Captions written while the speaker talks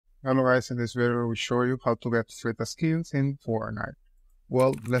Hello guys, in this video we show you how to get free skins in Fortnite.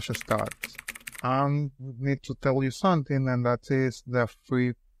 Well, let's start. I need to tell you something, and that is the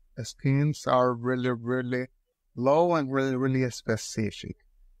free skins are really low and really specific.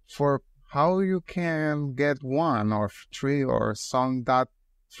 For how you can get one or three or some that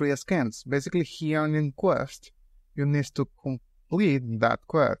free skins, basically here in quest, you need to complete that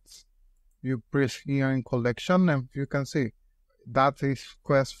quest. You press here in collection and you can see that is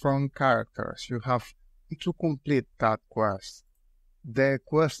quest from characters. You have to complete that quest. The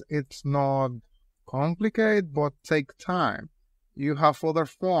quest it's not complicated but take time. You have other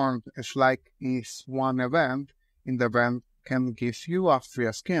forms. It's like is one event. In the event can give you a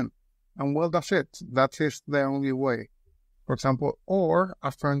free skin. And well that's it. That is the only way. For example, or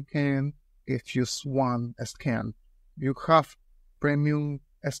a friend can give you one skin. You have premium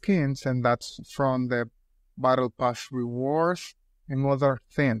skins and that's from the battle pass rewards and other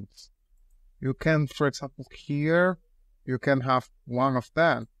things. You can, for example, here, you can have one of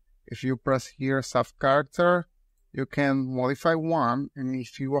them. If you press here sub character, you can modify one, and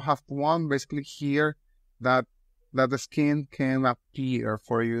if you have one, basically here, that the skin can appear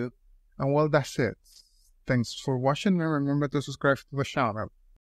for you. And well, that's it. Thanks for watching, and remember to subscribe to the channel.